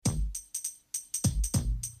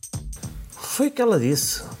Foi o que ela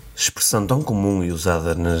disse. Expressão tão comum e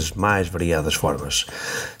usada nas mais variadas formas.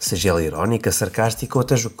 Seja ela irónica, sarcástica ou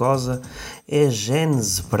até jocosa, é a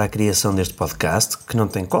gênese para a criação deste podcast, que não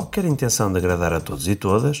tem qualquer intenção de agradar a todos e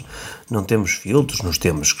todas, não temos filtros nos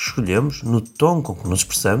temas que escolhemos, no tom com que nos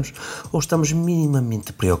expressamos, ou estamos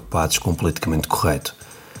minimamente preocupados com o politicamente correto.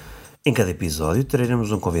 Em cada episódio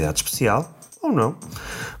teremos um convidado especial, ou não,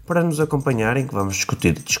 para nos acompanhar em que vamos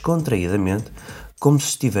discutir descontraídamente como se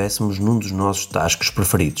estivéssemos num dos nossos tascos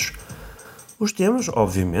preferidos. Os temas,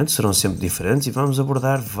 obviamente, serão sempre diferentes e vamos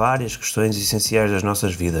abordar várias questões essenciais das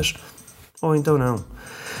nossas vidas. Ou então não.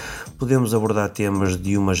 Podemos abordar temas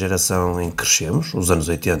de uma geração em que crescemos, os anos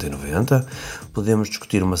 80 e 90. Podemos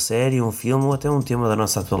discutir uma série, um filme ou até um tema da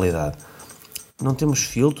nossa atualidade. Não temos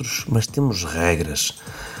filtros, mas temos regras.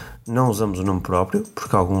 Não usamos o nome próprio,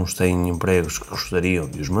 porque alguns têm empregos que gostariam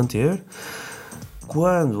de os manter.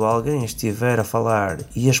 Quando alguém estiver a falar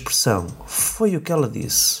e a expressão "foi o que ela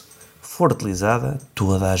disse" for utilizada,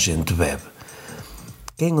 toda a gente bebe.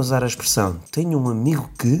 Quem usar a expressão "tenho um amigo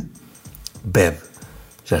que" bebe.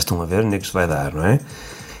 Já estão a ver onde é que isto vai dar, não é?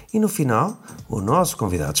 E no final, o nosso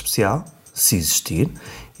convidado especial, se existir,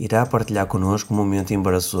 irá partilhar connosco um momento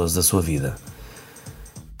embaraçoso da sua vida.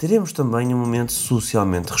 Teremos também um momento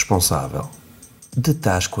socialmente responsável, de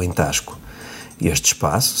tasco em tasco. Este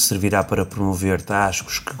espaço servirá para promover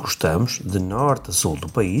tascos que gostamos, de norte a sul do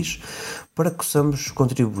país, para que possamos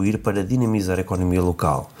contribuir para dinamizar a economia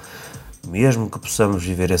local. Mesmo que possamos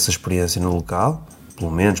viver essa experiência no local, pelo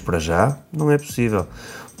menos para já, não é possível.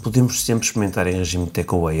 Podemos sempre experimentar em regime de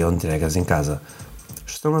takeaway ou entregas em casa.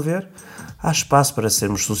 Estão a ver? Há espaço para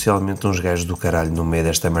sermos socialmente uns gajos do caralho no meio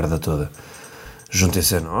desta merda toda.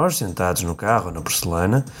 Juntem-se a nós, sentados no carro ou na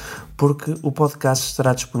porcelana, porque o podcast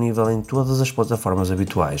estará disponível em todas as plataformas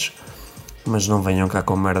habituais. Mas não venham cá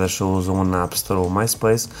com merdas só usam o Napster ou o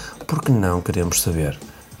MySpace, porque não queremos saber.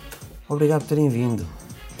 Obrigado por terem vindo.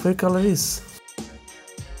 Foi o que ela disse.